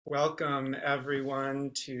Welcome everyone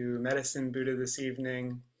to Medicine Buddha this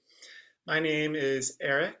evening. My name is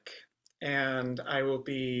Eric, and I will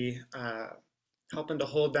be helping to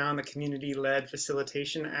hold down the community-led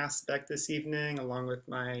facilitation aspect this evening, along with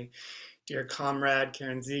my dear comrade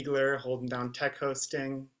Karen Ziegler, holding down tech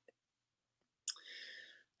hosting.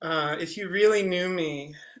 If you really knew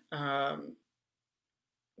me, um,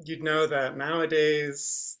 you'd know that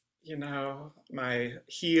nowadays, my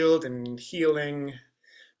healed and healing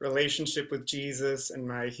relationship with Jesus and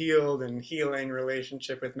my healed and healing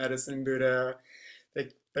relationship with Medicine Buddha,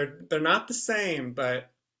 they're not the same, but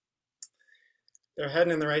they're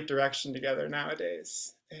heading in the right direction together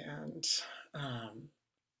nowadays. And um,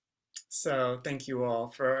 so thank you all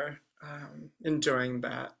for enjoying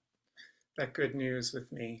that good news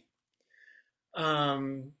with me.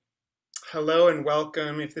 Um, Hello and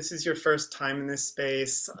welcome. If this is your first time in this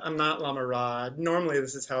space, I'm not Lama Rod. Normally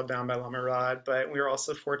this is held down by Lama Rod, but we're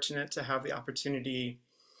also fortunate to have the opportunity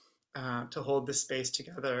to hold this space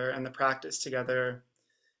together and the practice together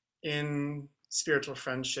in spiritual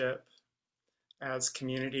friendship as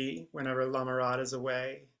community whenever Lama Rod is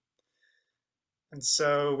away. And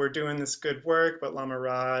so we're doing this good work, but Lama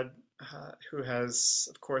Rod, who has,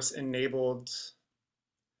 of course, enabled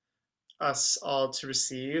us all to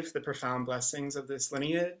receive the profound blessings of this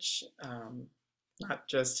lineage, not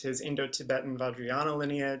just his Indo-Tibetan Vajrayana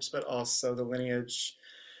lineage, but also the lineage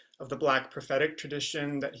of the Black prophetic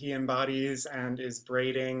tradition that he embodies and is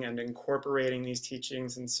braiding and incorporating these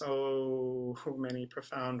teachings in so many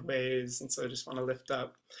profound ways. And so I just want to lift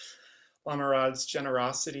up Lama Rod's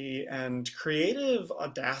generosity and creative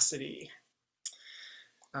audacity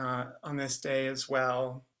on this day as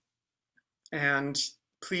well. And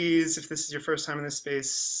please, if this is your first time in this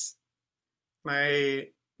space, the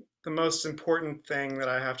most important thing that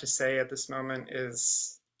I have to say at this moment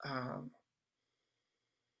is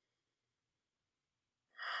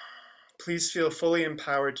please feel fully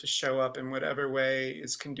empowered to show up in whatever way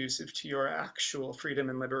is conducive to your actual freedom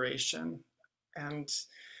and liberation. And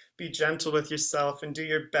be gentle with yourself and do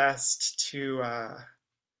your best to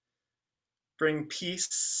bring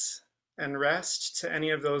peace and rest to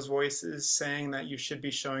any of those voices saying that you should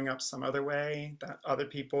be showing up some other way, that other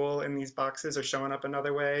people in these boxes are showing up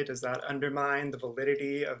another way. Does that undermine the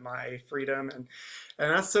validity of my freedom? And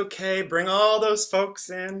that's okay. Bring all those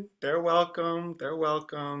folks in. They're welcome. They're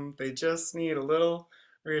welcome. They just need a little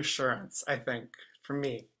reassurance, I think, from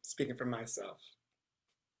me, speaking for myself.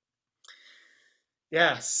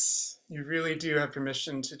 Yes, you really do have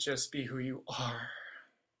permission to just be who you are.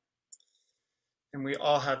 And we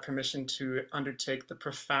all have permission to undertake the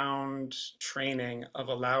profound training of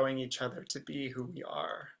allowing each other to be who we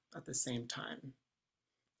are at the same time.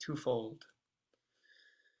 Twofold.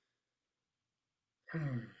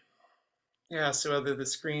 Yeah, so whether the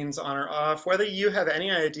screen's on or off, whether you have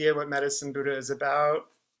any idea what Medicine Buddha is about,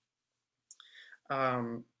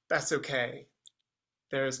 that's okay.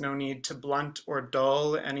 There is no need to blunt or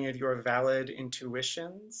dull any of your valid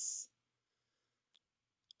intuitions.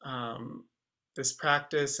 This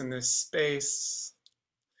practice and this space,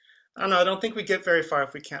 I don't know, I don't think we get very far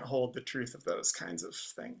if we can't hold the truth of those kinds of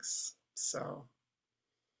things. So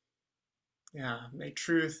yeah, may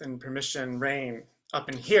truth and permission reign up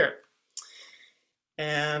in here.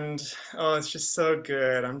 And oh, it's just so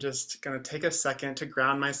good. I'm just gonna take a second to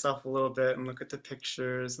ground myself a little bit and look at the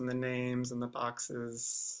pictures and the names and the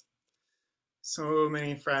boxes. So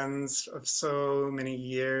many friends of so many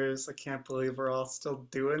years. I can't believe we're all still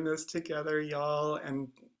doing this together, y'all. And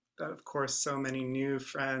of course, so many new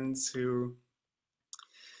friends who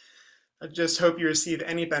I just hope you receive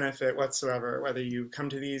any benefit whatsoever, whether you come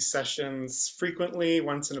to these sessions frequently,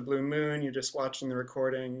 once in a blue moon, you're just watching the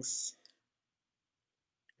recordings.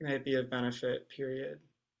 May it be of benefit, period.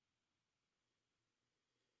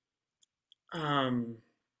 Um,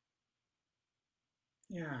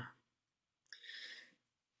 yeah.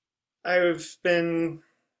 I've been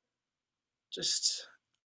just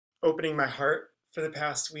opening my heart for the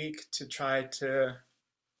past week to try to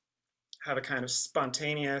have a kind of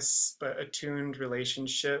spontaneous but attuned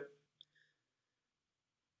relationship.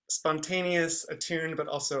 Spontaneous, attuned, but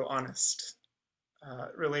also honest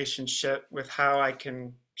relationship with how I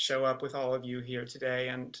can show up with all of you here today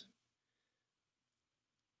and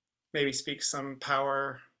maybe speak some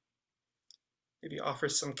power, maybe offer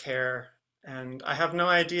some care. And I have no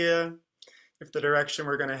idea if the direction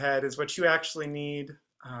we're going to head is what you actually need.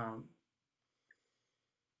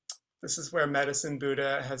 This is where Medicine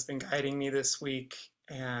Buddha has been guiding me this week.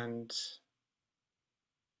 And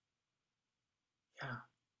yeah,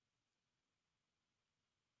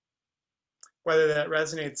 whether that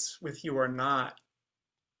resonates with you or not,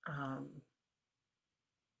 Um,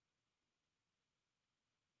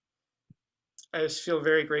 I just feel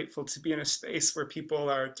very grateful to be in a space where people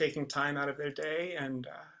are taking time out of their day and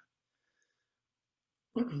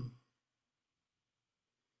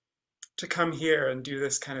to come here and do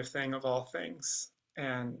this kind of thing of all things.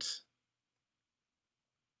 And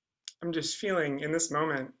I'm just feeling in this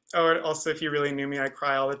moment. Oh, and also, if you really knew me, I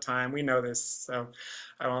cry all the time. We know this, so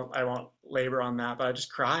I won't labor on that. But I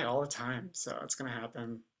just cry all the time, so it's gonna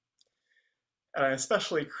happen. And I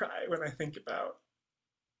especially cry when I think about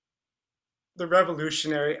the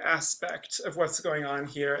revolutionary aspect of what's going on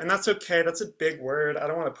here. And that's okay. That's a big word. I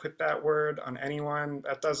don't want to put that word on anyone.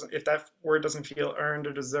 That doesn't, if that word doesn't feel earned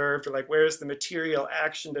or deserved, or like, where's the material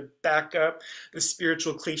action to back up the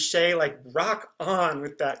spiritual cliche? Like, rock on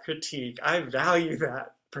with that critique. I value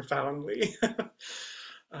that profoundly.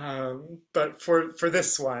 But for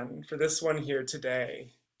this one here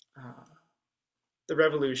today, uh, the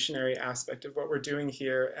revolutionary aspect of what we're doing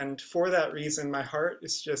here. And for that reason, my heart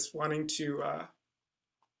is just wanting to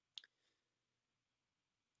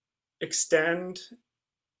extend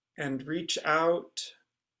and reach out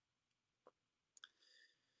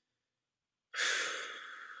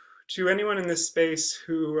to anyone in this space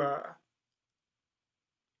who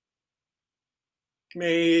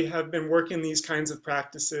may have been working these kinds of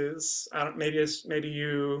practices. I don't, maybe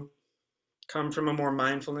you come from a more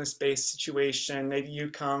mindfulness-based situation. Maybe you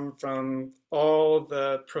come from all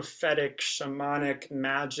the prophetic, shamanic,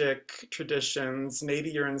 magic traditions.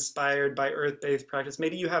 Maybe you're inspired by earth-based practice.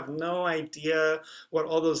 Maybe you have no idea what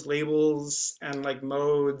all those labels and like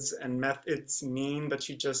modes and methods mean, but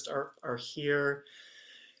you just are here.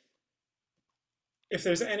 If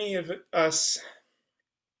there's any of us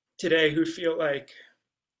today who feel like,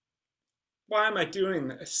 why am I doing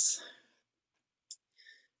this?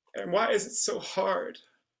 And why is it so hard?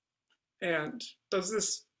 And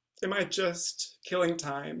am I just killing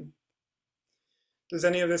time? Does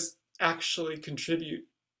any of this actually contribute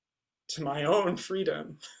to my own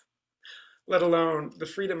freedom, let alone the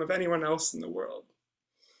freedom of anyone else in the world?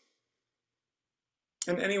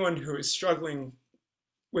 And anyone who is struggling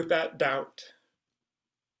with that doubt,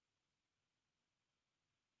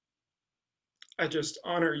 I just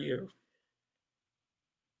honor you,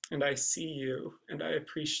 and I see you, and I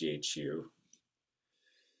appreciate you.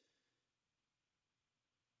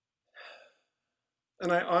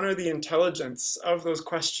 And I honor the intelligence of those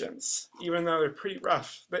questions, even though they're pretty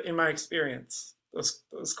rough. But in my experience, those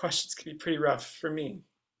questions can be pretty rough for me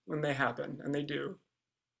when they happen, and they do.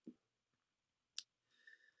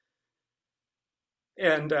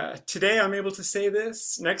 And today I'm able to say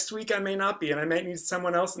this. Next week I may not be, and I might need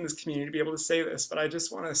someone else in this community to be able to say this. But I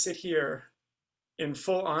just want to sit here in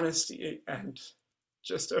full honesty and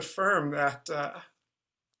just affirm that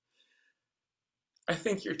I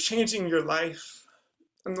think you're changing your life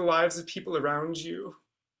and the lives of people around you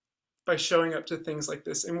by showing up to things like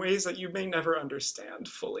this in ways that you may never understand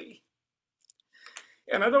fully.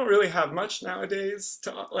 And I don't really have much nowadays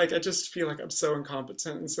to like, I just feel like I'm so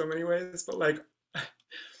incompetent in so many ways, but like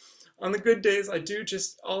on the good days, I do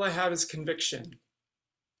just, all I have is conviction.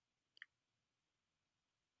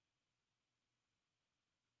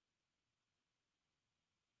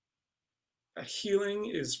 That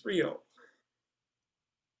healing is real,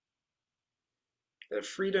 that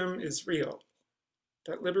freedom is real,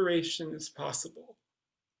 that liberation is possible.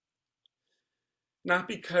 Not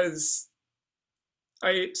because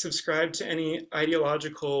I subscribe to any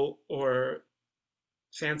ideological or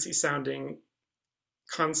fancy sounding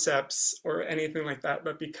concepts or anything like that,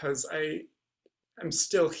 but because I am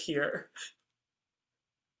still here.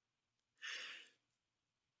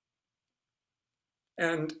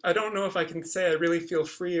 And I don't know if I can say I really feel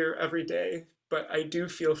freer every day, but I do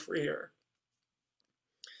feel freer.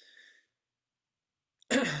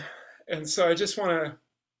 And so I just want to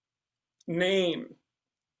name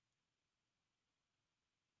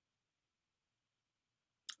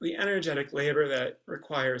the energetic labor that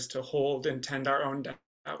requires to hold and tend our own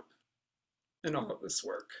doubt in all of this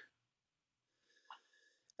work.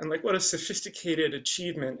 And like what a sophisticated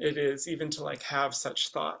achievement it is even to like have such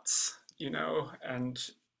thoughts, you know, and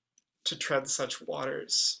to tread such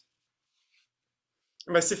waters.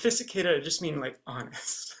 And by sophisticated, I just mean like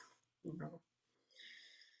honest, you know.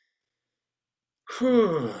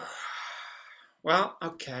 Whew. Well,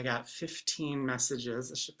 okay, I got 15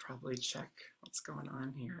 messages. I should probably check what's going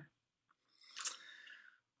on here.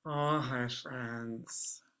 Oh, hi,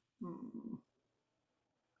 friends.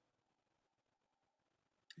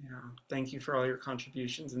 Yeah, thank you for all your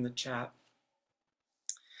contributions in the chat.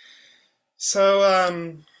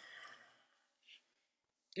 So,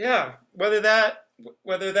 yeah, whether that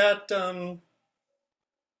whether that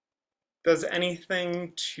does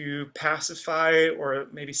anything to pacify or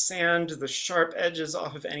maybe sand the sharp edges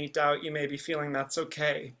off of any doubt you may be feeling, that's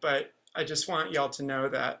okay. But I just want y'all to know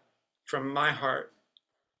that from my heart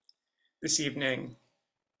this evening,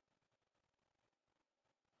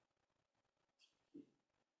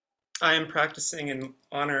 I am practicing in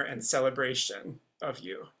honor and celebration of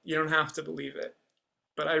you. You don't have to believe it,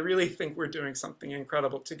 but I really think we're doing something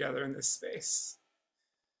incredible together in this space.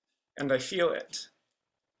 And I feel it.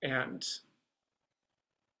 And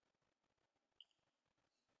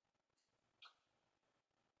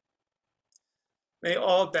may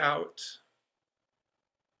all doubt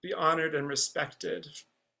be honored and respected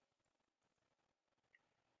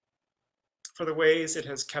for the ways it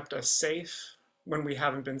has kept us safe when we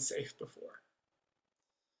haven't been safe before,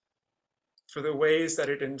 for the ways that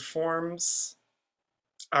it informs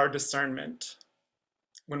our discernment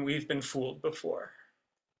when we've been fooled before.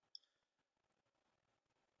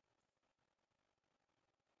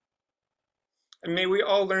 And may we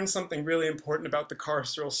all learn something really important about the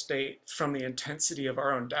carceral state from the intensity of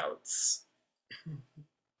our own doubts.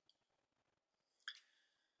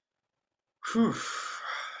 Whew.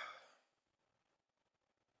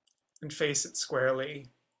 And face it squarely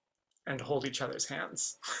and hold each other's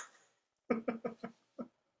hands.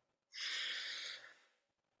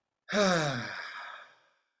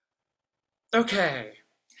 Okay,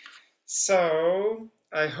 so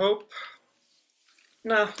I hope,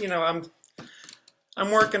 I'm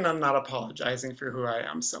working on not apologizing for who I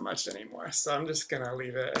am so much anymore, so I'm just gonna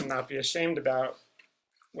leave it and not be ashamed about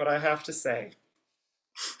what I have to say.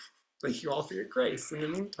 Thank you all for your grace in the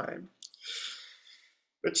meantime.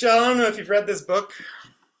 But y'all, I don't know if you've read this book,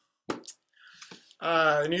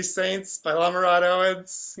 The New Saints by Lama Rod.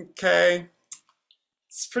 Okay,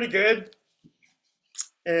 it's pretty good.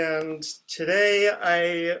 And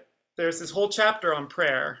today there's this whole chapter on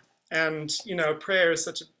prayer. And, prayer is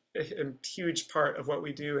such a huge part of what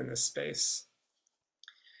we do in this space.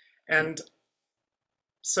 And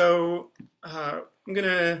so I'm going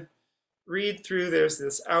to read through, there's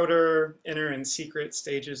this outer, inner, and secret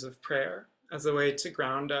stages of prayer as a way to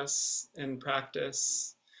ground us in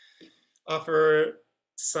practice, offer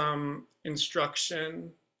some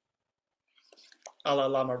instruction a la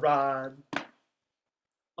Lama Rod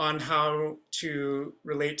on how to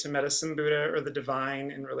relate to Medicine Buddha or the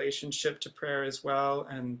divine in relationship to prayer as well,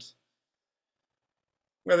 and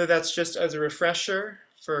whether that's just as a refresher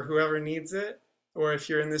for whoever needs it, or if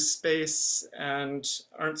you're in this space and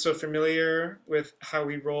aren't so familiar with how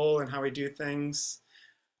we roll and how we do things,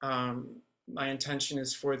 my intention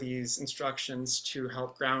is for these instructions to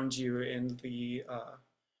help ground you in the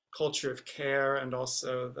culture of care and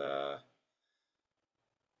also the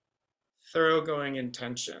thoroughgoing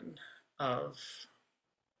intention of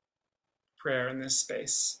prayer in this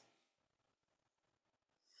space.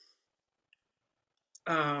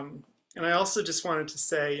 And I also just wanted to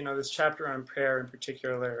say, this chapter on prayer in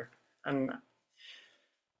particular, and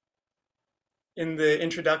in the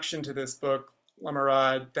introduction to this book, Lama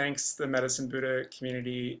Rod thanks the Medicine Buddha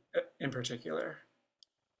community in particular,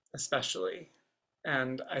 especially.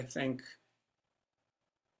 And I think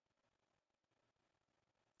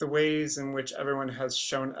the ways in which everyone has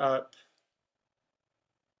shown up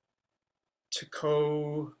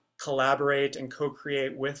to collaborate and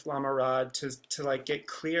co-create with Lama Rod to like get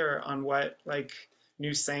clear on what like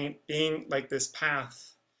New Saint being like this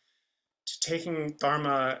path to taking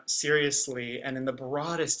Dharma seriously and in the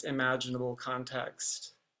broadest imaginable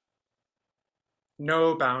context.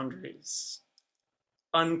 No boundaries,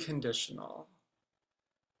 unconditional.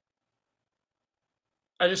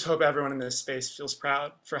 I just hope everyone in this space feels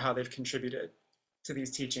proud for how they've contributed to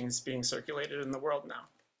these teachings being circulated in the world now.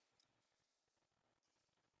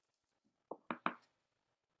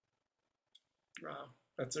 Wow,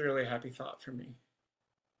 that's a really happy thought for me.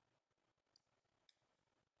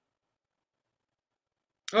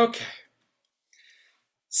 Okay,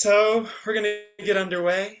 so we're going to get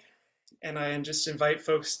underway, and I just invite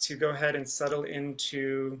folks to go ahead and settle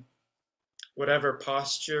into whatever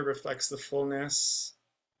posture reflects the fullness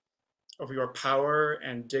of your power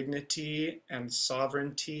and dignity and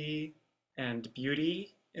sovereignty and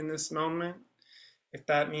beauty in this moment. If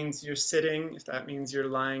that means you're sitting, if that means you're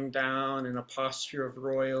lying down in a posture of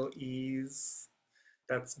royal ease,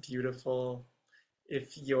 that's beautiful.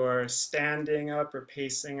 If you're standing up or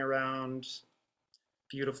pacing around,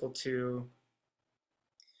 beautiful too.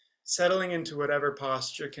 Settling into whatever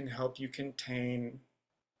posture can help you contain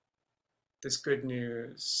this good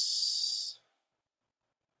news.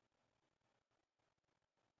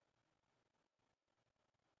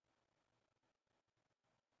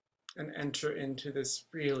 and enter into this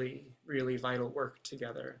really, really vital work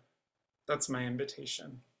together. That's my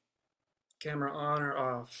invitation. Camera on or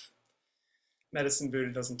off. Medicine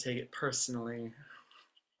Buddha doesn't take it personally.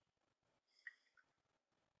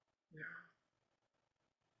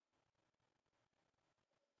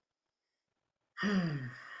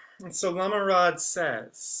 And so Lama Rod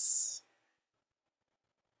says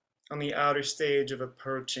on the outer stage of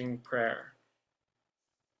approaching prayer,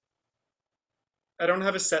 I don't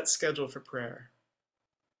have a set schedule for prayer.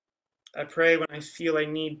 I pray when I feel I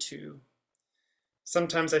need to.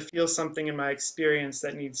 Sometimes I feel something in my experience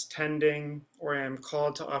that needs tending, or I am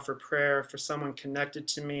called to offer prayer for someone connected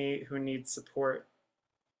to me who needs support.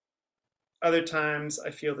 Other times I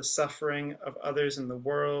feel the suffering of others in the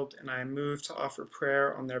world, and I am moved to offer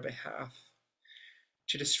prayer on their behalf,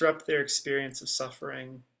 to disrupt their experience of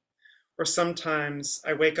suffering. Or sometimes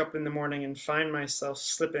I wake up in the morning and find myself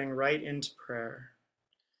slipping right into prayer.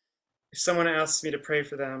 If someone asks me to pray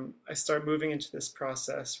for them, I start moving into this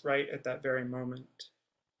process right at that very moment.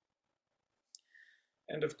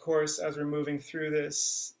 And of course, as we're moving through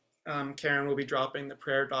this, Karen will be dropping the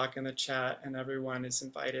prayer doc in the chat, and everyone is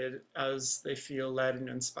invited as they feel led and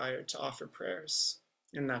inspired to offer prayers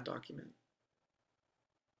in that document.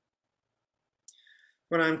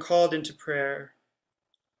 When I'm called into prayer,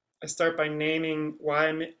 I start by naming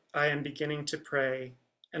why I am beginning to pray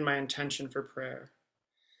and my intention for prayer.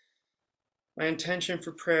 My intention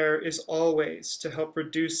for prayer is always to help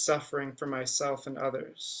reduce suffering for myself and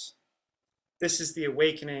others. This is the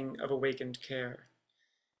awakening of awakened care.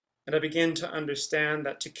 And I begin to understand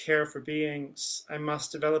that to care for beings, I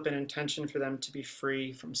must develop an intention for them to be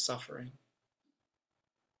free from suffering.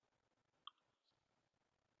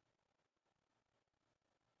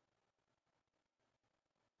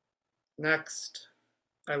 Next,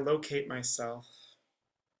 I locate myself.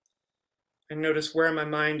 I notice where my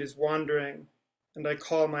mind is wandering, and I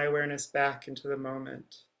call my awareness back into the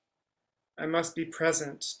moment. I must be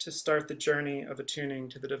present to start the journey of attuning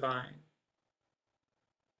to the divine.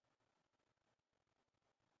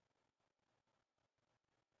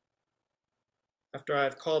 After I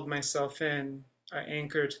have called myself in, I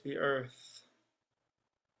anchor to the earth.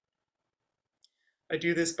 I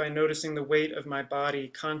do this by noticing the weight of my body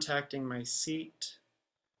contacting my seat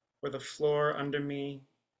or the floor under me,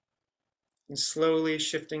 and slowly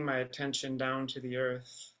shifting my attention down to the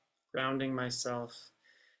earth, grounding myself,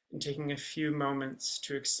 and taking a few moments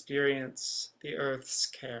to experience the earth's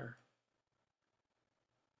care.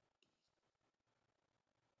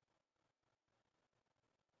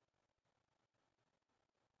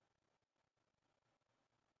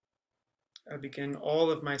 I begin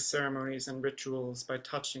all of my ceremonies and rituals by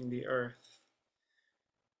touching the earth,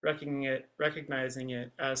 recognizing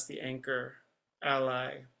it as the anchor,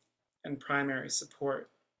 ally, and primary support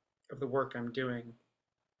of the work I'm doing.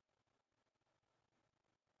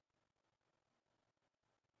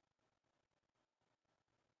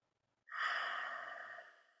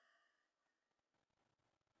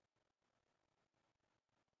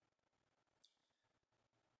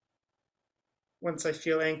 Once I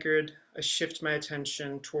feel anchored, I shift my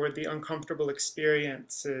attention toward the uncomfortable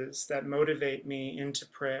experiences that motivate me into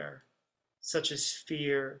prayer, such as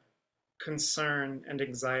fear, concern, and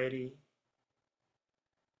anxiety.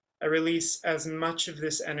 I release as much of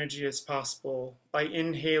this energy as possible by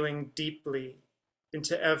inhaling deeply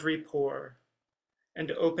into every pore and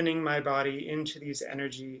opening my body into these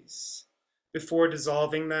energies before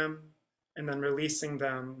dissolving them and then releasing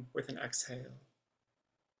them with an exhale.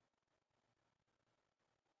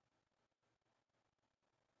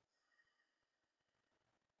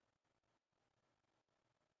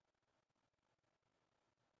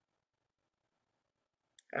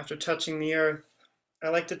 After touching the earth, I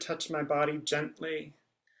like to touch my body gently,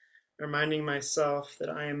 reminding myself that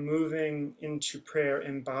I am moving into prayer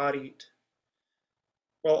embodied,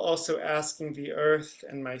 while also asking the earth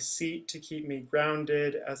and my seat to keep me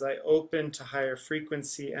grounded as I open to higher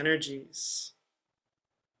frequency energies.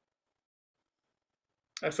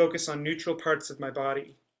 I focus on neutral parts of my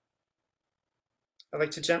body. I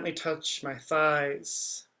like to gently touch my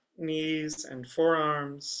thighs, knees, and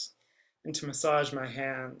forearms, and to massage my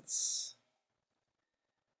hands.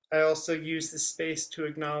 I also use this space to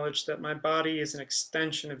acknowledge that my body is an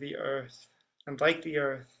extension of the earth, and like the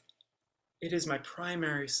earth, it is my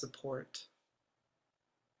primary support.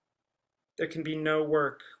 There can be no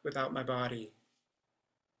work without my body.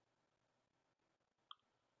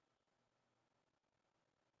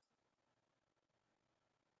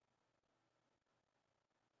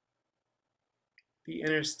 The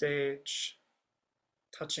inner stage,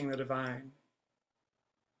 touching the divine.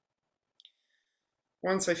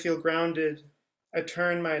 Once I feel grounded, I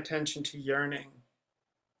turn my attention to yearning.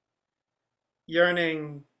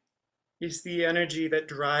 Yearning is the energy that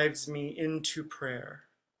drives me into prayer.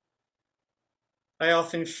 I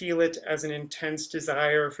often feel it as an intense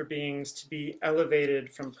desire for beings to be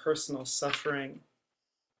elevated from personal suffering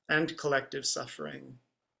and collective suffering.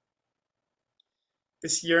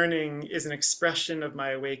 This yearning is an expression of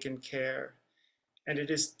my awakened care, and it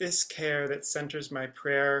is this care that centers my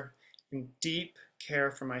prayer in deep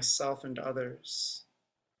care for myself and others.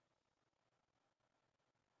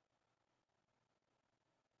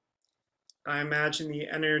 I imagine the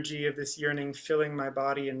energy of this yearning filling my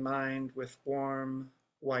body and mind with warm,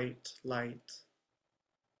 white light.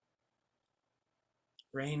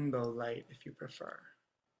 Rainbow light, if you prefer.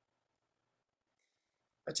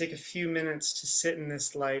 I take a few minutes to sit in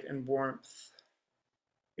this light and warmth.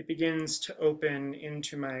 It begins to open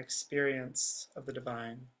into my experience of the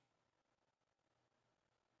divine.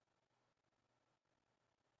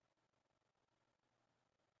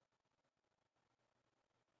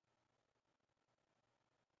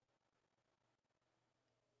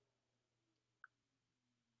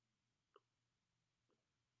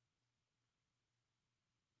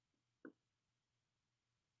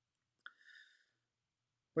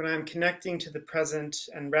 When I'm connecting to the present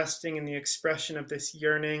and resting in the expression of this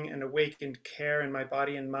yearning and awakened care in my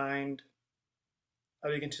body and mind, I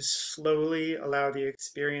begin to slowly allow the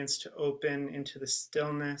experience to open into the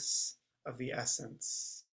stillness of the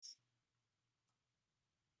essence.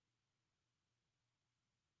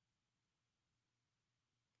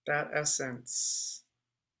 That essence,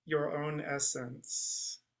 your own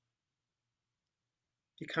essence,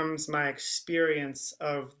 becomes my experience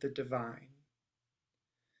of the divine.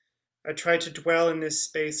 I try to dwell in this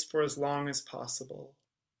space for as long as possible.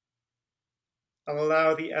 I'll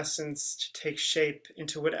allow the essence to take shape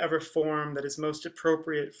into whatever form that is most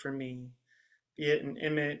appropriate for me, be it an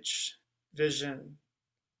image, vision,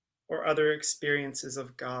 or other experiences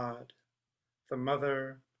of God, the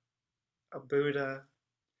Mother, a Buddha,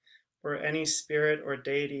 or any spirit or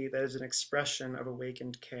deity that is an expression of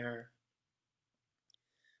awakened care.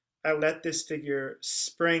 I let this figure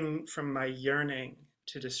spring from my yearning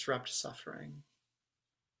to disrupt suffering.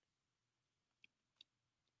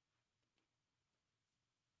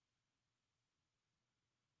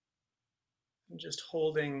 And just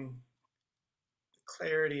holding the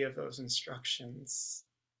clarity of those instructions,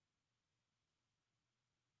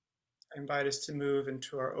 I invite us to move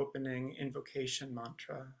into our opening invocation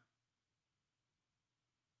mantra.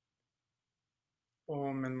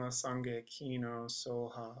 Om Minla Sangye Kino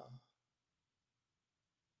Soha.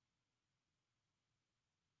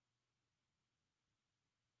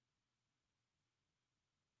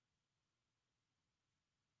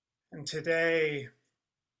 And today,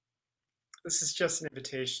 this is just an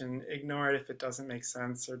invitation. Ignore it if it doesn't make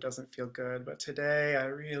sense or doesn't feel good. But today,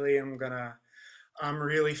 I'm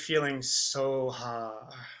really feeling Soha,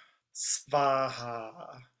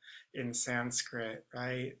 Svaha in Sanskrit,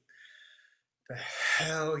 right? The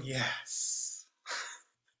hell yes.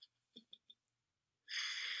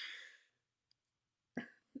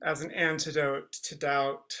 As an antidote to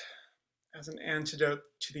doubt, as an antidote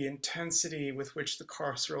to the intensity with which the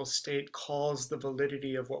carceral state calls the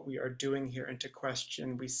validity of what we are doing here into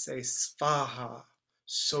question, we say Svaha,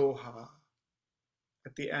 Soha,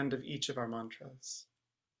 at the end of each of our mantras.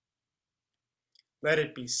 Let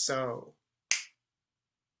it be so.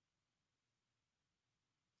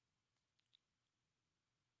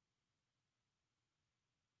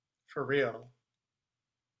 For real.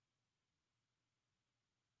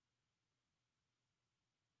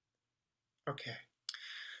 Okay.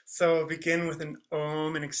 So begin with an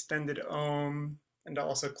Om, an extended Om, and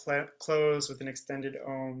also close with an extended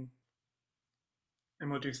Om. And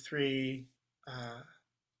we'll do three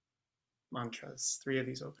mantras, three of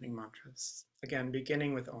these opening mantras. Again,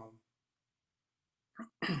 beginning with Om.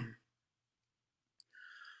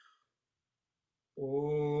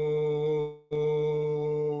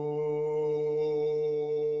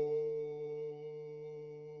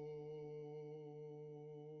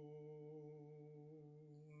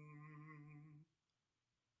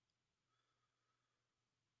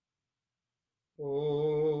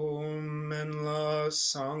 Om Menla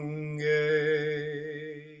Sangye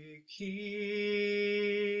Kino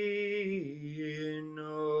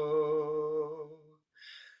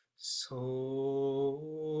Soha.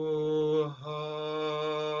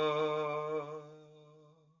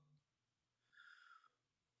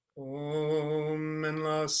 Om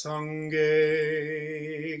Menla Sangye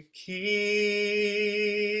Kino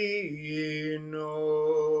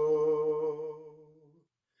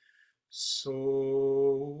Soha.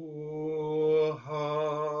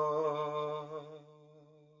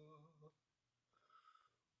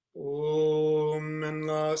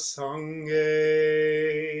 Sangye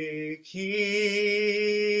ki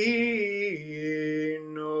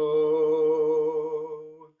no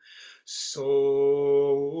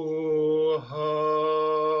Soha.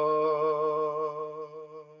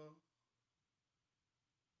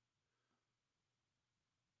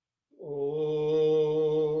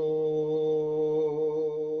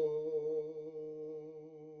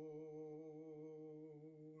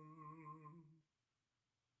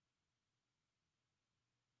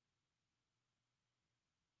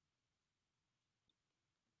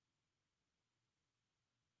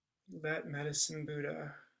 Let Medicine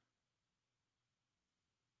Buddha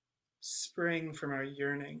spring from our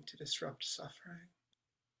yearning to disrupt suffering,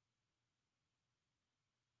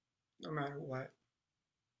 no matter what.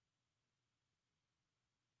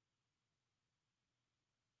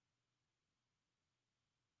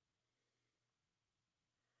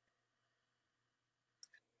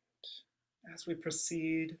 As we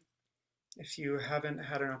proceed, if you haven't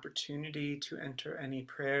had an opportunity to enter any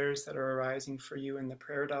prayers that are arising for you in the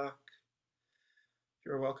prayer dock,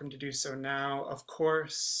 you're welcome to do so now. Of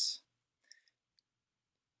course,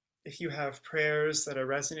 if you have prayers that are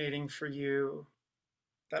resonating for you,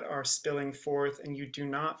 that are spilling forth, and you do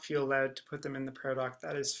not feel led to put them in the prayer dock,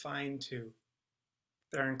 that is fine too.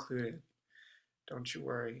 They're included. Don't you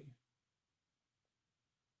worry.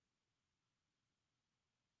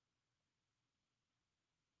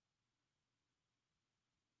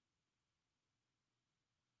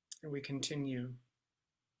 And we continue.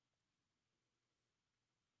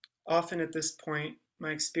 Often at this point,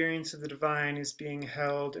 my experience of the divine is being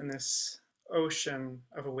held in this ocean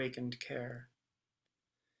of awakened care.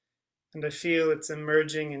 And I feel its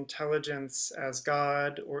emerging intelligence as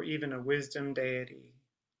God or even a wisdom deity.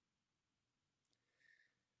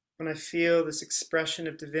 When I feel this expression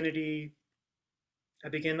of divinity, I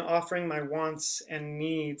begin offering my wants and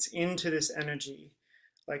needs into this energy,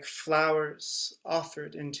 like flowers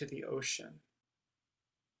offered into the ocean.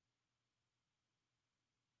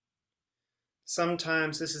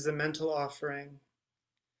 Sometimes this is a mental offering,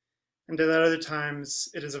 and at other times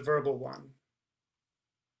it is a verbal one.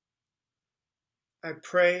 I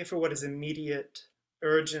pray for what is immediate,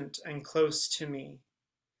 urgent, and close to me,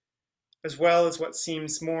 as well as what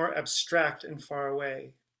seems more abstract and far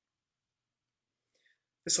away.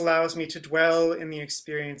 This allows me to dwell in the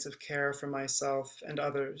experience of care for myself and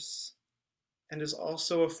others, and is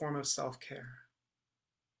also a form of self-care.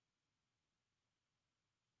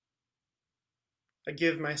 I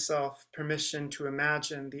give myself permission to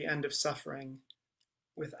imagine the end of suffering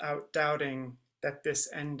without doubting that this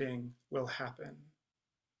ending will happen.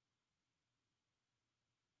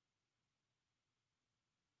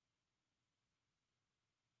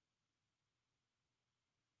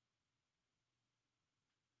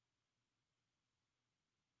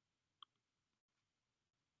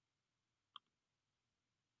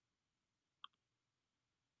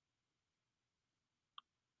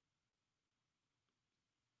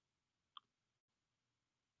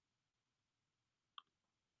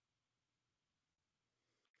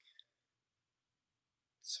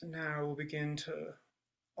 So now we'll begin to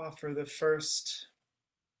offer the first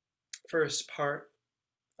part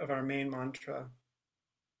of our main mantra.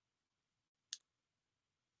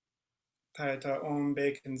 Tayata Om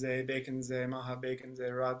Bekenze Maha Bekenze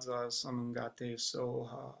Radza Samungate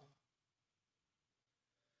Soha.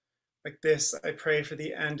 Like this, I pray for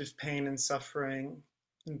the end of pain and suffering,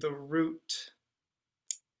 and the root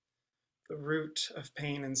of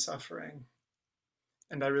pain and suffering.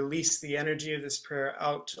 And I release the energy of this prayer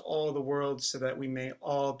out to all the world so that we may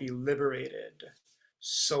all be liberated.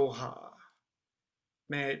 Soha.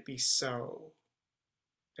 May it be so,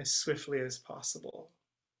 as swiftly as possible.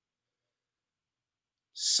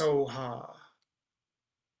 Soha.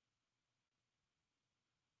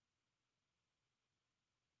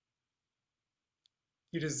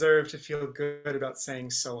 You deserve to feel good about saying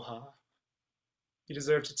Soha. You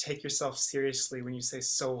deserve to take yourself seriously when you say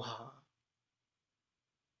Soha.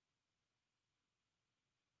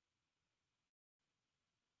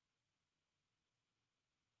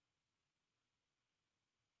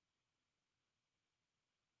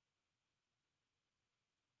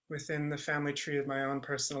 Within the family tree of my own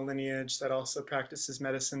personal lineage that also practices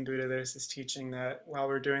medicine Buddha, there's this teaching that while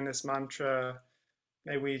we're doing this mantra,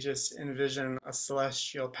 may we just envision a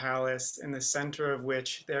celestial palace in the center of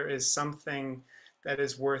which there is something that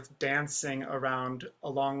is worth dancing around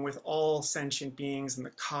along with all sentient beings in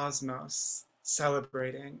the cosmos,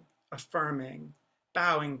 celebrating, affirming,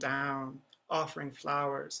 bowing down, offering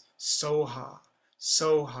flowers. Soha,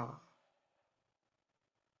 Soha.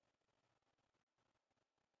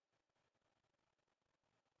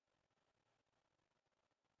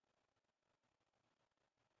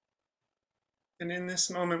 And in this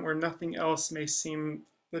moment where nothing else may seem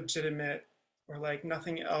legitimate, or like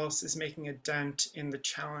nothing else is making a dent in the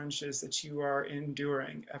challenges that you are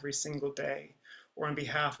enduring every single day or on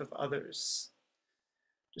behalf of others,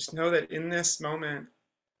 just know that in this moment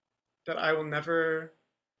that I'll never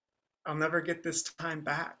get this time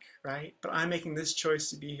back, right? But I'm making this choice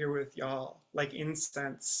to be here with y'all, like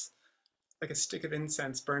incense, like a stick of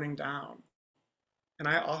incense burning down. And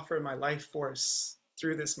I offer my life force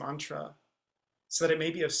through this mantra so that it may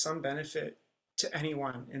be of some benefit to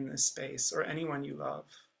anyone in this space or anyone you love.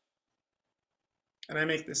 And I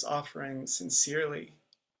make this offering sincerely.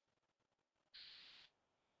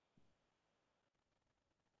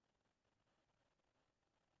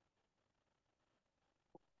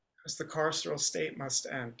 Because the carceral state must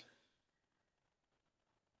end.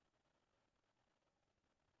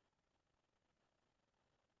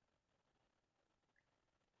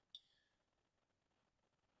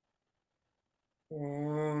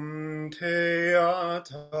 Te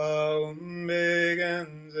ata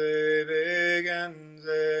begenze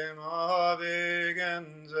ma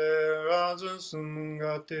begenze rajasum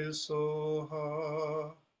gati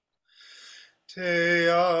soha. Te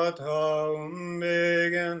ata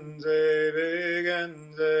begenze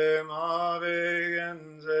ma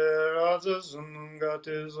begenze rajasum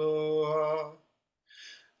gati soha.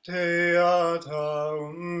 Te ata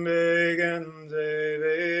begenze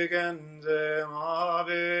ma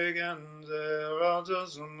begenze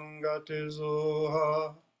rajasum gati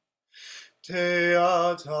soha. Te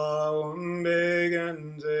ata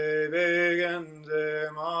begenze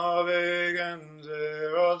ma begenze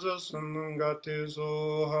rajasum gati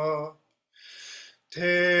soha.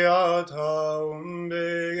 Te ata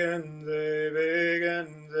begenze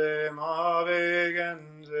ma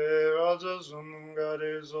begenze rajasum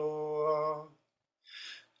gati soha.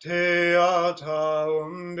 Te ata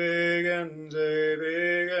begenze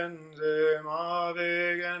ma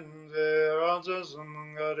begenze rajasum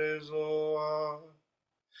gati soha.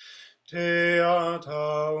 Te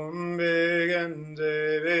ata begenze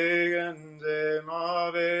ma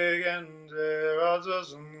begenze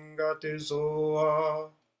rajasum gati soha.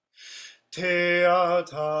 Te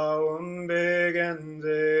ata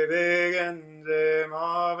begenze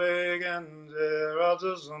ma begenze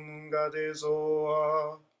rajasum gati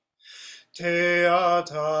soha. Te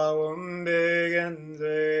ata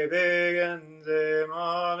begenze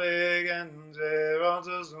ma begenze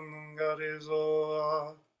rajasum gati soha.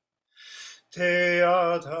 Te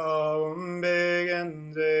ata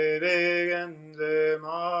begenze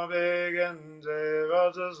ma begenze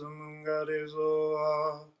rajasum gati soha.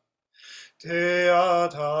 Te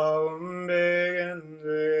ata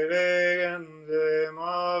begenze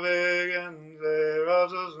ma begenze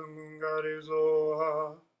rajasum gati soha.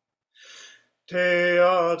 Te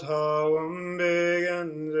ata begenze ma begenze rajasum gati soha. Te ata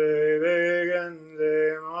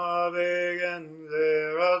begenze ma begenze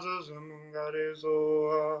rajasum gati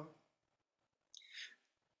soha.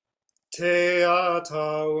 Te ata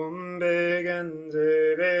begenze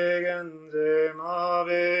ma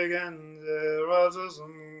begenze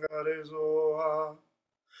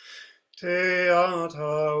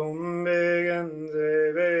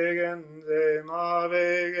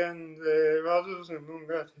rajasum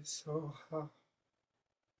gati soha.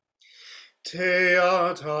 Te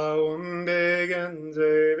ata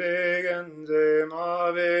begenze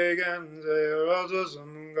ma begenze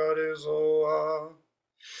rajasum gati soha.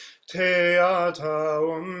 Te ata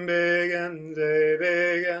begenze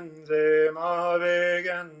ma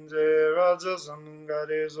begenze rajasum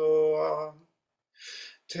gati soha.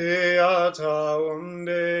 Te ata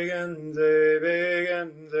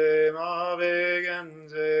begenze ma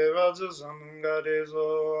begenze rajasum gati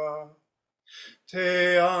soha.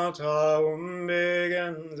 Te ata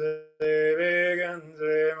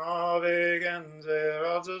begenze ma begenze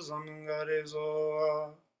rajasum gati soha.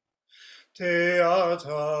 Te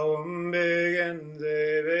ata begenze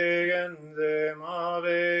ma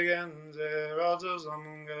begenze rajasum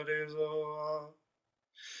gati soha.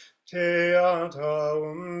 Te ata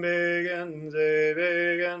begenze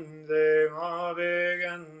ma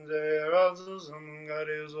begenze rajasum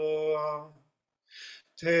gati soha.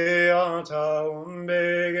 Te ata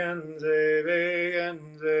begenze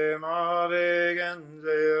ma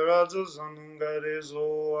begenze rajasum gati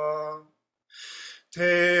soha.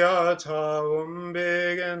 Te ata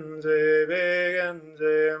begenze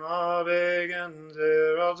ma begenze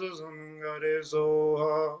rajasum gati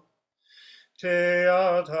soha. Te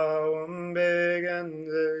ata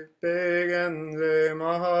begenze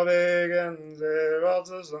ma begenze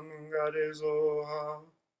rajasum gati soha.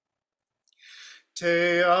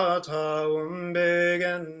 Te ata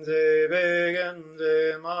begenze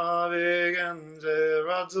begenze ma begenze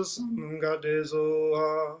ratsasam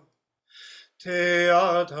gadezoha. Te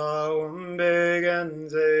ata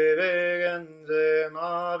begenze begenze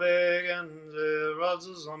ma begenze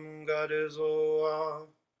ratsasam gadezoha.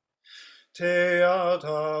 Te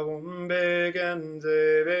ata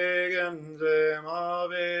begenze begenze ma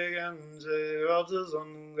begenze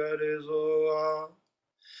ratsasam gadezoha.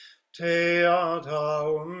 Te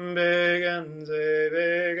ata begenze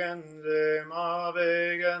begenze ma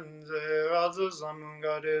begenze razazam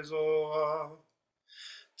gadezoa.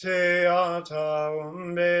 Te ata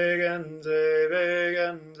begenze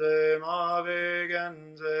begenze ma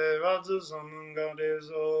begenze razazam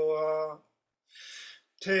gadezoa.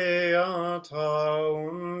 Te ata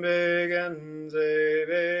begenze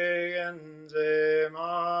begenze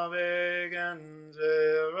ma begenze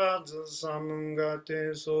radzasamgate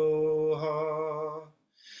soha.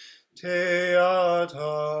 Te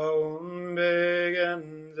ata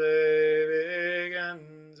begenze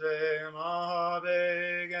begenze ma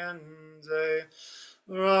begenze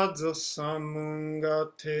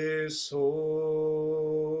radzasamgate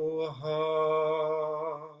soha.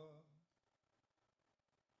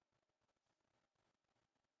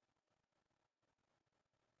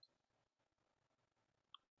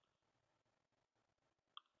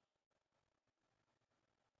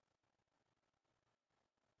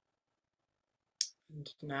 And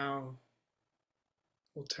now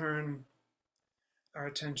we'll turn our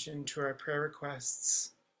attention to our prayer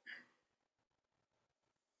requests,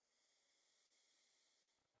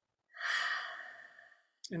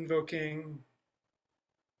 invoking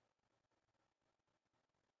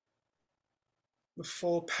the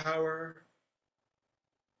full power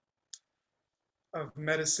of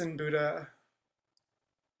Medicine Buddha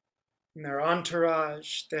and their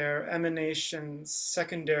entourage, their emanations,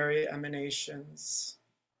 secondary emanations,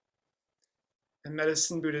 and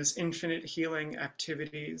Medicine Buddha's infinite healing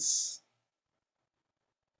activities,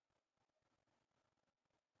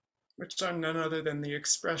 which are none other than the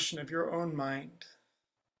expression of your own mind.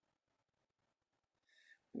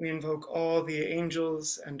 We invoke all the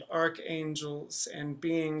angels and archangels and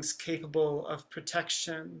beings capable of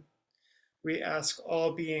protection. We ask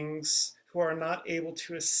all beings who are not able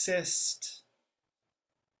to assist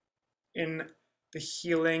in the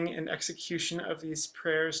healing and execution of these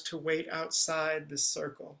prayers to wait outside this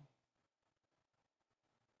circle.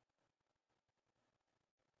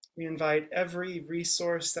 We invite every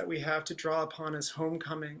resource that we have to draw upon as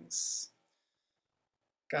homecomings,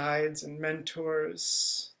 guides and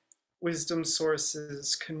mentors, wisdom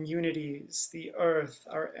sources, communities, the earth,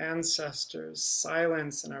 our ancestors,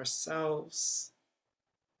 silence, and ourselves.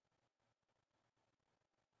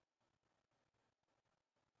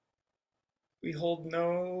 We hold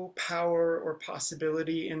no power or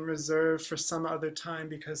possibility in reserve for some other time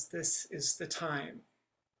because this is the time,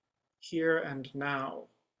 here and now.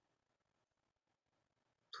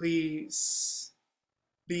 Please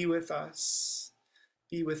be with us,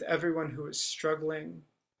 be with everyone who is struggling.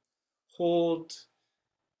 Hold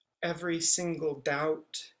every single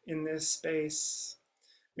doubt in this space.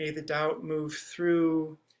 May the doubt move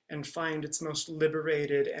through and find its most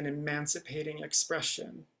liberated and emancipating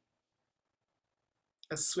expression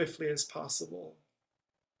as swiftly as possible.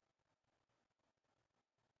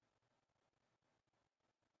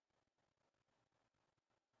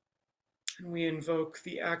 And we invoke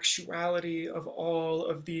the actuality of all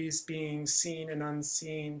of these beings, seen and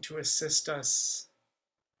unseen, to assist us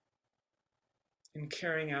in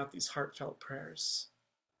carrying out these heartfelt prayers.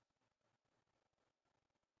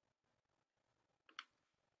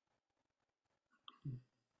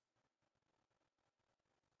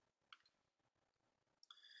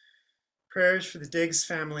 Prayers for the Diggs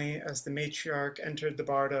family as the matriarch entered the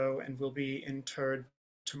bardo and will be interred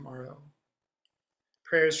tomorrow.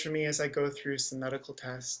 Prayers for me as I go through some medical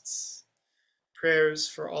tests. Prayers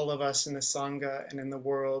for all of us in the Sangha and in the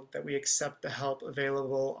world that we accept the help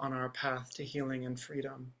available on our path to healing and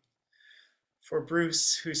freedom. For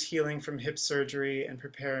Bruce, who's healing from hip surgery and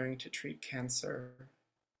preparing to treat cancer.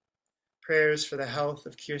 Prayers for the health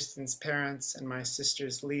of Kirsten's parents and my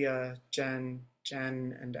sisters Leah, Jen,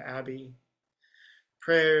 and Abby.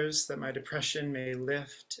 Prayers that my depression may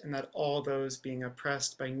lift and that all those being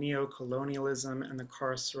oppressed by neo-colonialism and the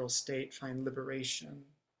carceral state find liberation.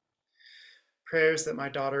 Prayers that my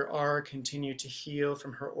daughter R continue to heal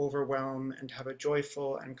from her overwhelm and have a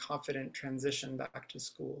joyful and confident transition back to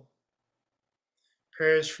school.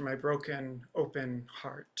 Prayers for my broken, open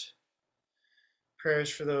heart. Prayers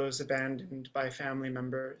for those abandoned by family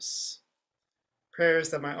members. Prayers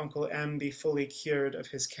that my Uncle M be fully cured of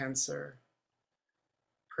his cancer.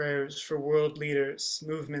 Prayers for world leaders,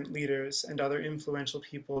 movement leaders, and other influential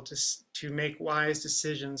people to make wise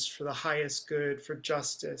decisions for the highest good, for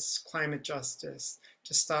justice, climate justice,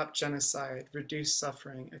 to stop genocide, reduce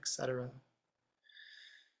suffering, etc.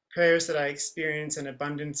 Prayers that I experience an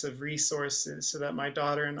abundance of resources so that my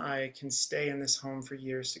daughter and I can stay in this home for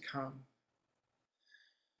years to come.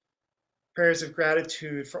 Prayers of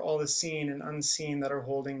gratitude for all the seen and unseen that are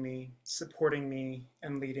holding me, supporting me,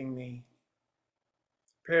 and leading me.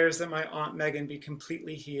 Prayers that my Aunt Megan be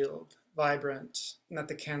completely healed, vibrant, and that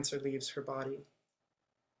the cancer leaves her body.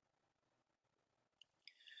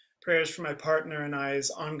 Prayers for my partner and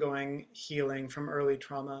I's ongoing healing from early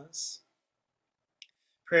traumas.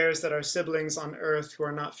 Prayers that our siblings on earth who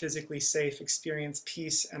are not physically safe experience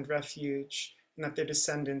peace and refuge, and that their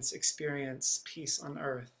descendants experience peace on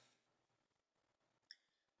earth.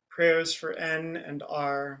 Prayers for N and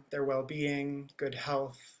R, their well-being, good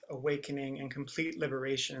health, awakening, and complete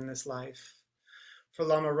liberation in this life. For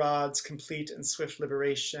Lama Rod's complete and swift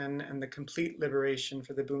liberation and the complete liberation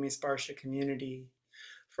for the Bhumi Sparsha community.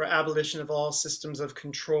 For abolition of all systems of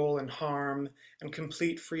control and harm, and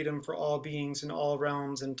complete freedom for all beings in all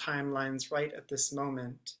realms and timelines right at this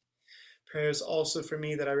moment. Prayers also for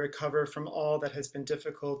me that I recover from all that has been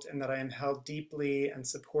difficult and that I am held deeply and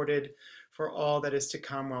supported for all that is to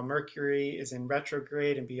come while Mercury is in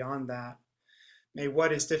retrograde and beyond that. May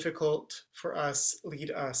what is difficult for us lead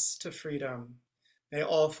us to freedom. May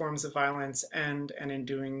all forms of violence end, and in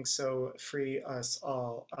doing so, free us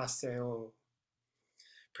all. Aseo.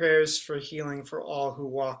 Prayers for healing for all who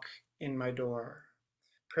walk in my door.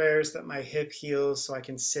 Prayers that my hip heals so I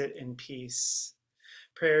can sit in peace.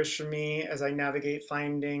 Prayers for me as I navigate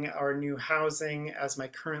finding our new housing, as my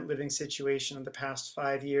current living situation of the past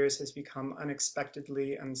 5 years has become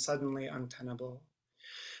unexpectedly and suddenly untenable.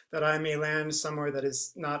 That I may land somewhere that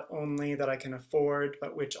is not only that I can afford,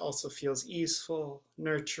 but which also feels easeful,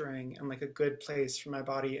 nurturing, and like a good place for my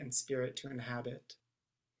body and spirit to inhabit.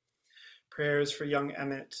 Prayers for young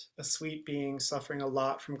Emmett, a sweet being suffering a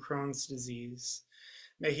lot from Crohn's disease.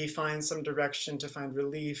 May he find some direction to find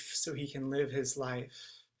relief so he can live his life.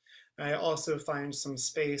 May I also find some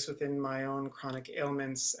space within my own chronic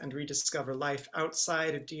ailments and rediscover life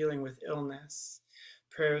outside of dealing with illness.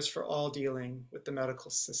 Prayers for all dealing with the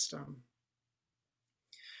medical system.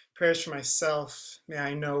 Prayers for myself, may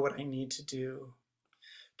I know what I need to do.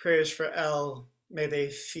 Prayers for L, may they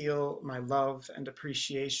feel my love and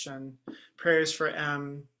appreciation. Prayers for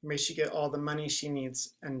M, may she get all the money she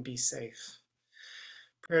needs and be safe.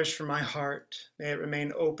 Prayers for my heart, may it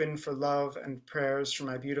remain open for love, and prayers for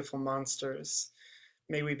my beautiful monsters.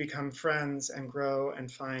 May we become friends and grow and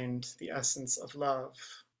find the essence of love.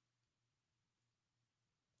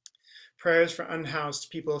 Prayers for unhoused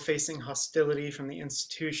people facing hostility from the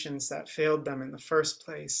institutions that failed them in the first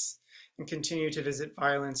place and continue to visit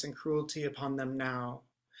violence and cruelty upon them now.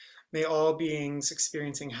 May all beings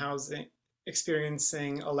experiencing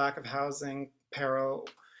a lack of housing peril,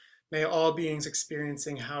 may all beings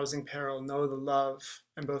experiencing housing peril know the love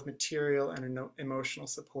and both material and emotional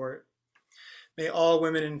support. May all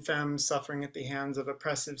women and femmes suffering at the hands of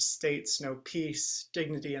oppressive states know peace,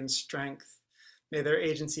 dignity, and strength. May their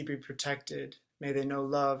agency be protected. May they know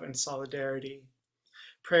love and solidarity.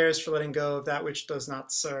 Prayers for letting go of that which does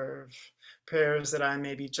not serve. Prayers that I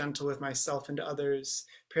may be gentle with myself and others.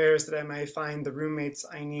 Prayers that I may find the roommates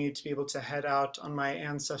I need to be able to head out on my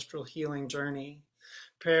ancestral healing journey.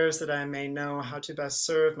 Prayers that I may know how to best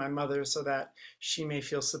serve my mother so that she may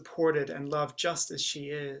feel supported and loved just as she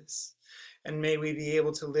is. And may we be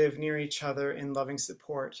able to live near each other in loving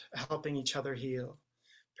support, helping each other heal.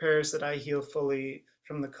 Prayers that I heal fully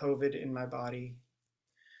from the COVID in my body.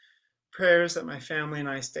 Prayers that my family and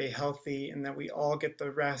I stay healthy and that we all get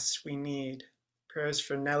the rest we need. Prayers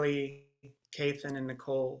for Nellie, Kathan, and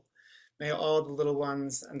Nicole. May all the little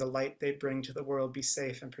ones and the light they bring to the world be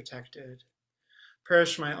safe and protected.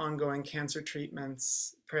 Prayers for my ongoing cancer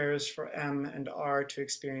treatments. Prayers for M and R to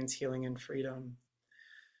experience healing and freedom.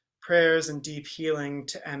 Prayers and deep healing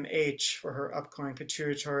to MH for her upcoming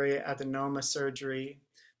pituitary adenoma surgery.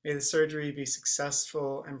 May the surgery be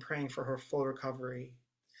successful, and praying for her full recovery.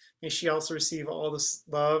 May she also receive all the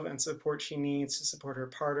love and support she needs to support her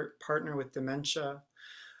partner with dementia.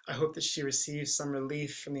 I hope that she receives some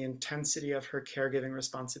relief from the intensity of her caregiving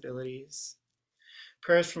responsibilities.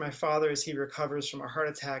 Prayers for my father as he recovers from a heart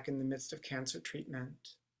attack in the midst of cancer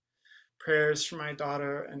treatment. Prayers for my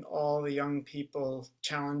daughter and all the young people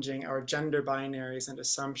challenging our gender binaries and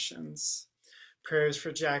assumptions. Prayers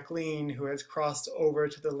for Jacqueline, who has crossed over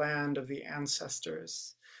to the land of the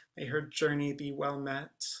ancestors. May her journey be well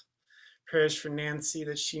met. Prayers for Nancy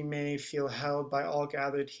that she may feel held by all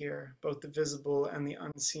gathered here, both the visible and the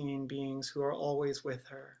unseen beings who are always with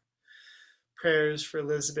her. Prayers for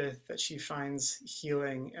Elizabeth that she finds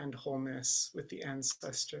healing and wholeness with the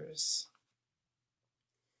ancestors.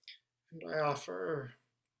 And I offer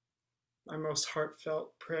my most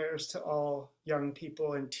heartfelt prayers to all young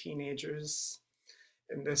people and teenagers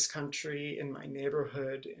in this country, in my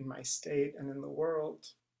neighborhood, in my state, and in the world.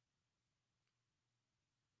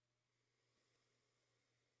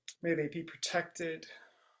 May they be protected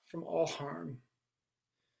from all harm,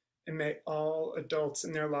 and may all adults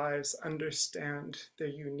in their lives understand their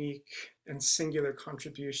unique and singular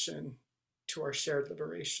contribution to our shared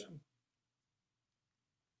liberation.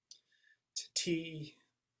 To T,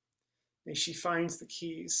 may she finds the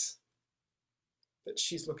keys that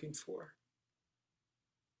she's looking for.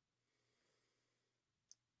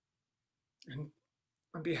 And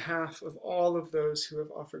on behalf of all of those who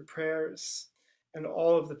have offered prayers and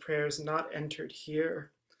all of the prayers not entered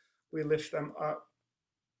here, we lift them up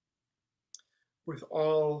with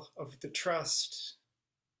all of the trust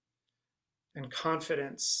and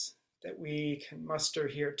confidence that we can muster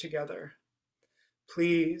here together.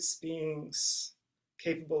 Please, beings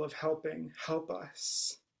capable of helping, help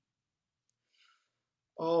us.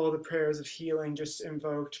 All the prayers of healing just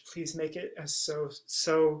invoked, please make it as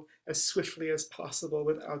as swiftly as possible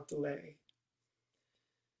without delay.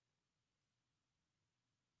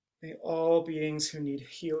 May all beings who need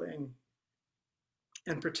healing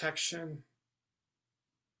and protection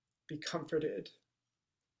be comforted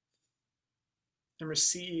and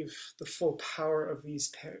receive the full power of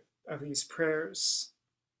these prayers.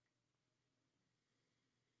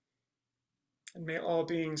 And may all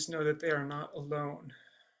beings know that they are not alone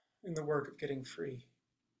in the work of getting free.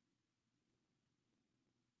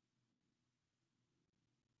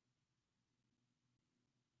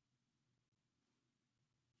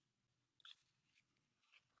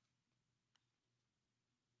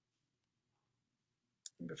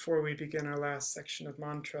 And before we begin our last section of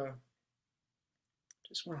mantra,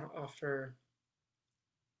 just want to offer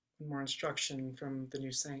one more instruction from the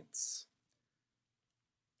new saints.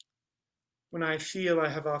 When I feel I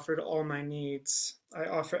have offered all my needs, I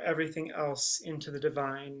offer everything else into the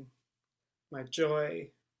divine, my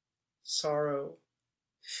joy, sorrow,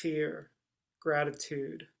 fear,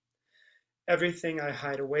 gratitude, everything I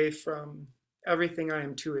hide away from, everything I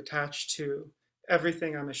am too attached to,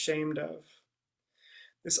 everything I'm ashamed of.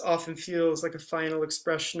 This often feels like a final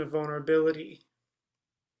expression of vulnerability.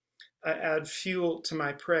 I add fuel to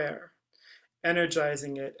my prayer,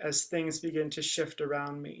 energizing it as things begin to shift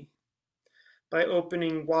around me. By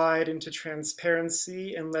opening wide into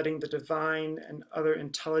transparency and letting the divine and other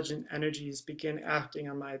intelligent energies begin acting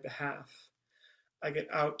on my behalf, I get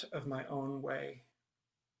out of my own way.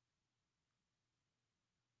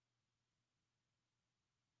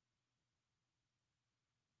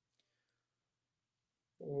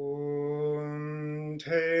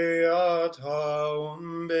 Te ata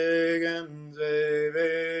begenze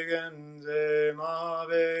ma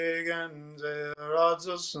begenze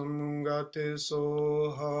raja samgate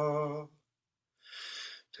soha.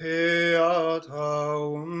 Te ata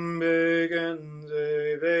begenze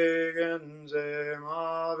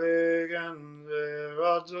ma begenze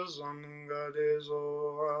raja samgate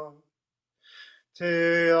soha.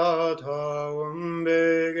 Te ata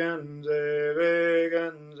begenze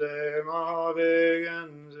ma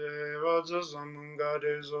begenze raja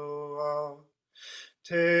samgate soha.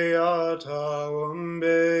 Te ata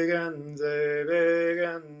begenze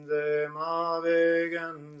ma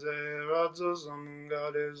begenze raja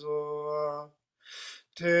samgate soha.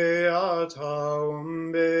 Te ata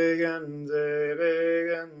begenze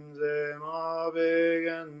ma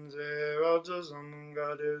begenze raja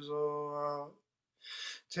samgate soha.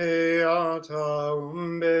 Te ata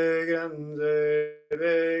begenze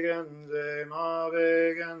ma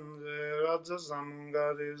begenze raja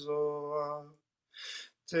samgate soha.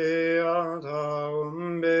 Te ata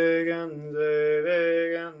begenze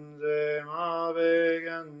ma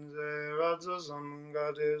begenze raja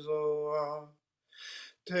samgate soha.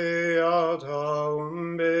 Te ata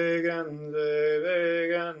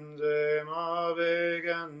begenze ma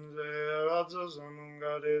begenze raja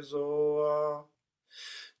samgate soha.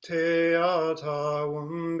 Te ata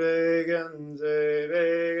begenze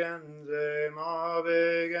ma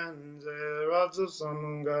begenze raja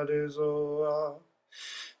samgate soha.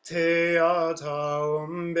 Te ata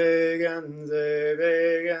begenze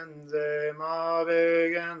ma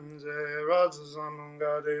begenze raja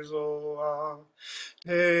samgate soha.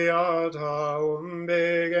 Teata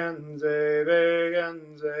umbegenze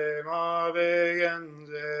begenze ma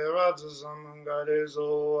begenze razam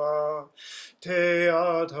garezoa.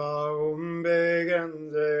 Teata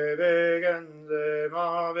umbegenze begenze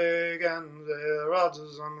ma begenze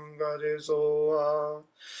razam garezoa.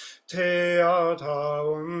 Teata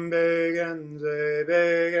umbegenze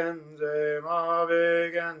begenze ma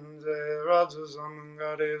begenze razam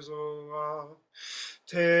garezoa.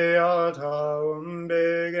 Teata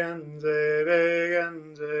umbegenze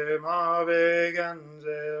begenze ma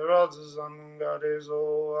begenze razam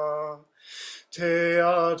garezoa.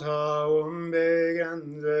 Teata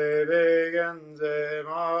umbegenze begenze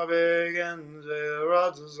ma begenze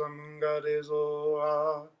razam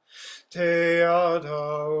garezoa.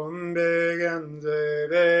 Teata umbegenze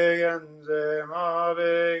begenze ma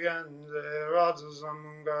begenze razam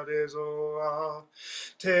garezoa.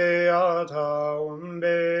 Teata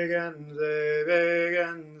umbegenze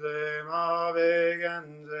begenze ma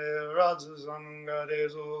begenze razam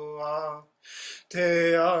garezoa.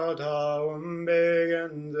 Teata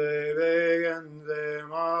umbegenze begenze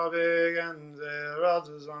ma begenze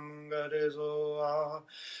razam garezoa.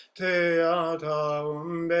 Teata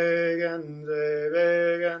umbegenze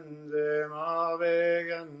begenze ma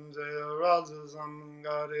begenze razam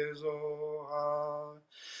garezoa.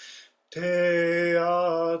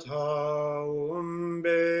 Teata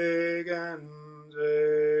umbegenze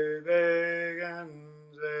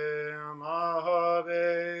begenze ma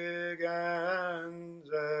begenze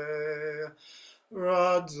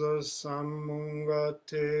razam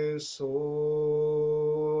garezoa.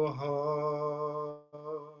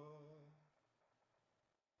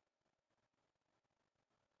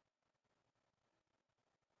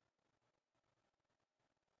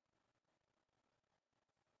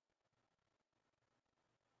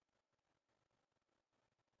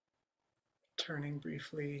 Turning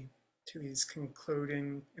briefly to these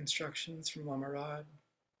concluding instructions from Lama Rod.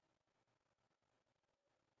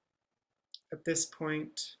 At this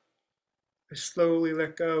point, I slowly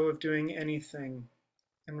let go of doing anything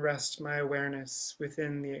and rest my awareness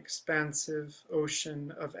within the expansive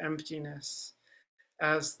ocean of emptiness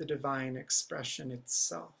as the divine expression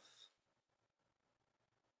itself.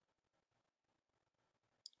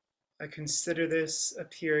 I consider this a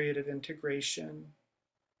period of integration.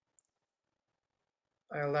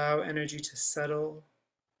 I allow energy to settle,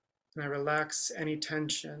 and I relax any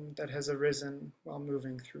tension that has arisen while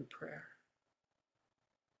moving through prayer.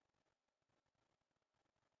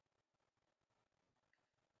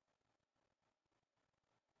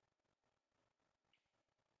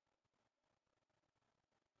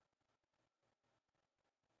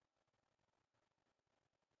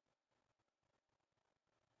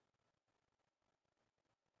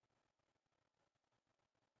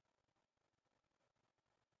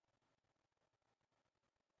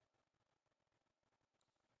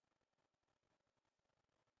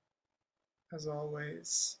 As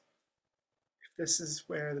always, if this is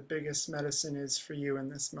where the biggest medicine is for you in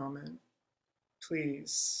this moment,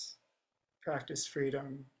 please practice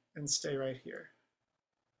freedom and stay right here.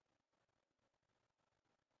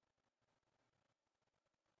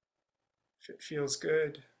 If it feels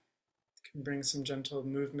good, you can bring some gentle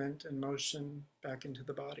movement and motion back into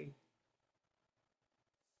the body.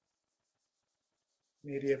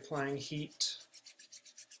 Maybe applying heat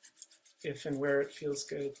if and where it feels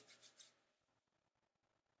good.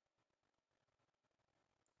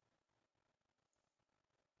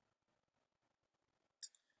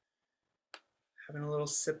 Having a little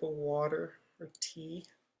sip of water or tea.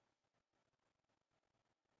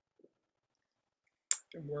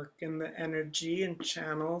 And work in the energy and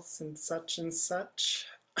channels and such and such.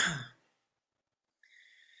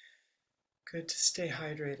 Good to stay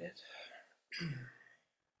hydrated.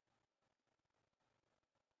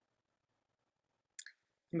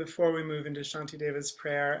 Before we move into Shantideva's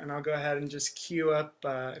prayer, and I'll go ahead and just queue up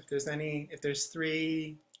if there's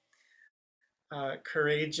three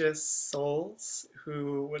courageous souls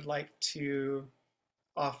who would like to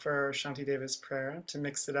offer Shantideva's prayer to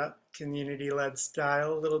mix it up, community-led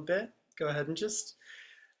style a little bit. Go ahead and just,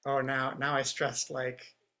 oh, now I stressed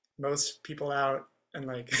like most people out and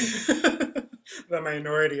like the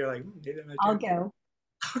minority are like, maybe I'm not I'll doing go.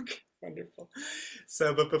 okay, wonderful.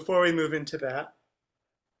 So, but before we move into that,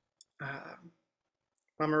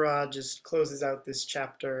 Lama Rod just closes out this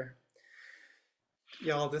chapter.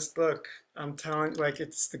 Y'all, this book, I'm telling, like,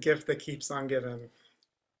 it's the gift that keeps on giving.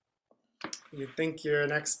 You think you're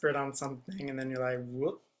an expert on something, and then you're like,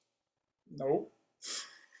 whoop, nope.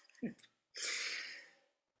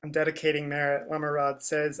 I'm dedicating merit. Lama Rod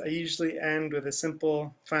says, I usually end with a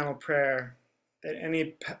simple final prayer. that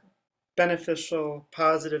any beneficial,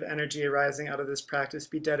 positive energy arising out of this practice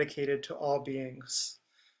be dedicated to all beings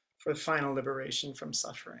for final liberation from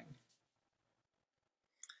suffering.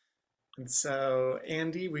 And so,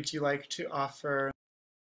 Andy, would you like to offer?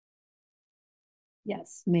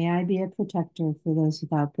 Yes, may I be a protector for those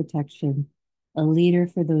without protection, a leader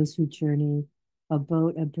for those who journey, a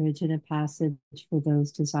boat, a bridge, and a passage for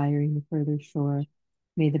those desiring the further shore.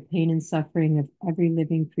 May the pain and suffering of every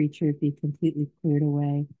living creature be completely cleared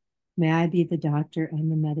away. May I be the doctor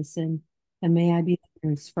and the medicine, and may I be the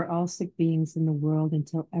nurse for all sick beings in the world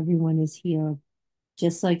until everyone is healed.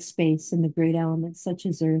 Just like space and the great elements such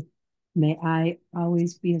as Earth, may I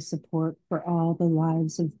always be a support for all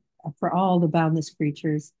the boundless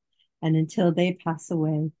creatures. And until they pass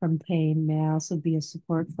away from pain, may I also be a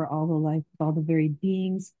support for all the life of all the varied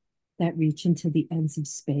beings that reach into the ends of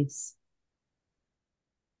space.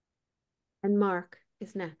 And Mark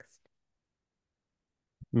is next.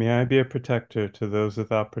 May I be a protector to those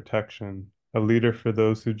without protection, a leader for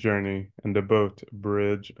those who journey, and a boat, a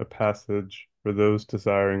bridge, a passage for those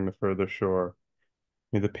desiring the further shore.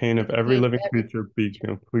 May the pain May of the every pain of living every creature be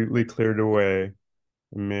completely cleared away,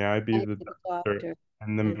 and may I be I the be the doctor doctor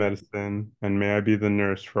and the and medicine, and may I be the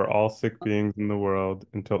nurse for all sick beings in the world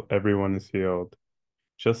until everyone is healed.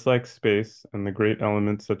 Just like space and the great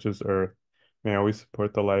elements such as Earth, may I always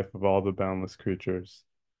support the life of all the boundless creatures.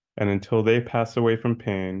 And until they pass away from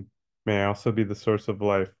pain, may I also be the source of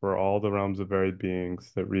life for all the realms of varied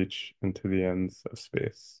beings that reach into the ends of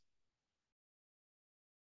space.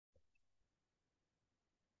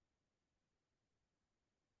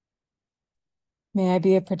 May I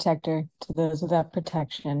be a protector to those without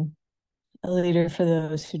protection, a leader for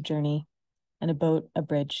those who journey, and a boat, a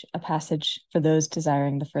bridge, a passage for those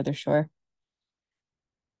desiring the further shore.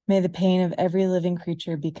 May the pain of every living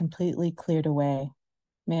creature be completely cleared away.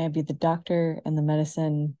 May I be the doctor and the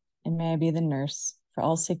medicine, and may I be the nurse for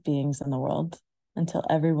all sick beings in the world until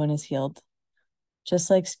everyone is healed. Just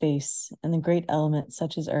like space and the great elements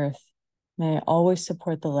such as Earth, may I always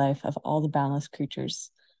support the life of all the boundless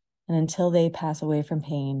creatures. And until they pass away from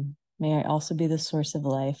pain, may I also be the source of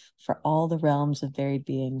life for all the realms of varied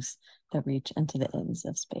beings that reach into the ends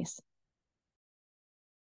of space.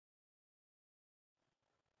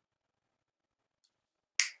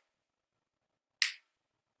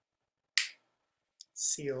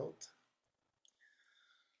 Sealed.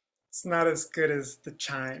 It's not as good as the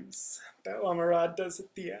chimes that Lama Rod does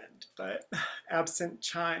at the end, but absent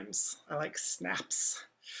chimes, I like snaps.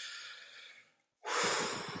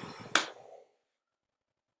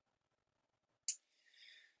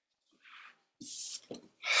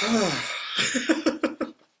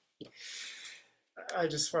 I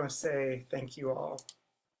just want to say thank you all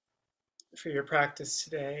for your practice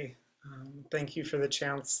today. Thank you for the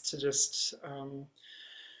chance to just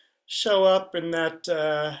show up in that,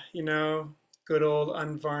 good old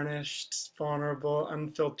unvarnished, vulnerable,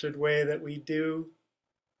 unfiltered way that we do.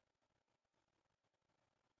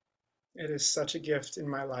 It is such a gift in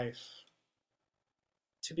my life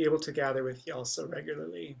to be able to gather with y'all so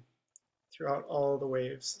regularly throughout all the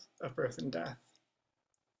waves of birth and death.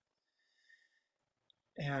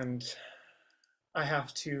 And I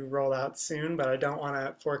have to roll out soon, but I don't want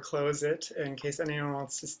to foreclose it in case anyone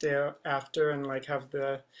wants to stay after and like have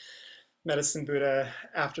the Medicine Buddha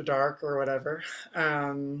after dark or whatever.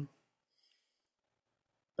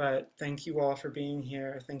 But thank you all for being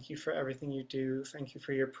here. Thank you for everything you do. Thank you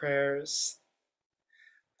for your prayers.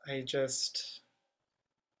 I just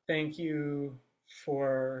thank you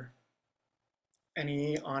for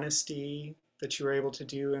any honesty that you were able to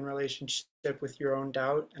do in relationship with your own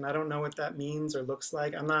doubt. And I don't know what that means or looks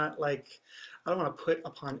like. I'm not like, I don't want to put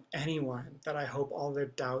upon anyone that I hope all their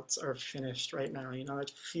doubts are finished right now.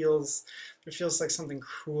 It feels like something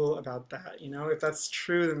cruel about that. If that's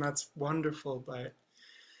true, then that's wonderful. But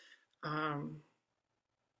um,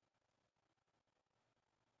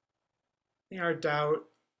 our doubt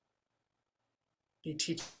be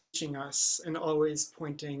teaching us and always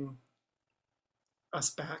pointing us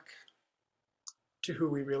back to who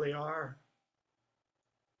we really are,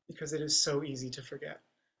 because it is so easy to forget.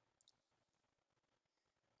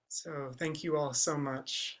 So thank you all so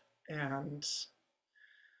much. And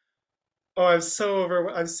oh,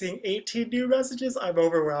 I'm seeing 18 new messages. I'm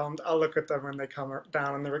overwhelmed. I'll look at them when they come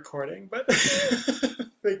down in the recording. But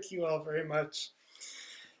thank you all very much.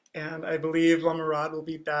 And I believe Lama Rod will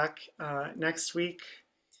be back next week.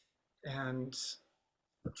 And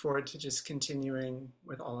look forward to just continuing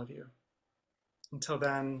with all of you. Until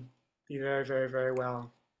then, be very, very, very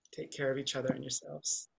well. Take care of each other and yourselves.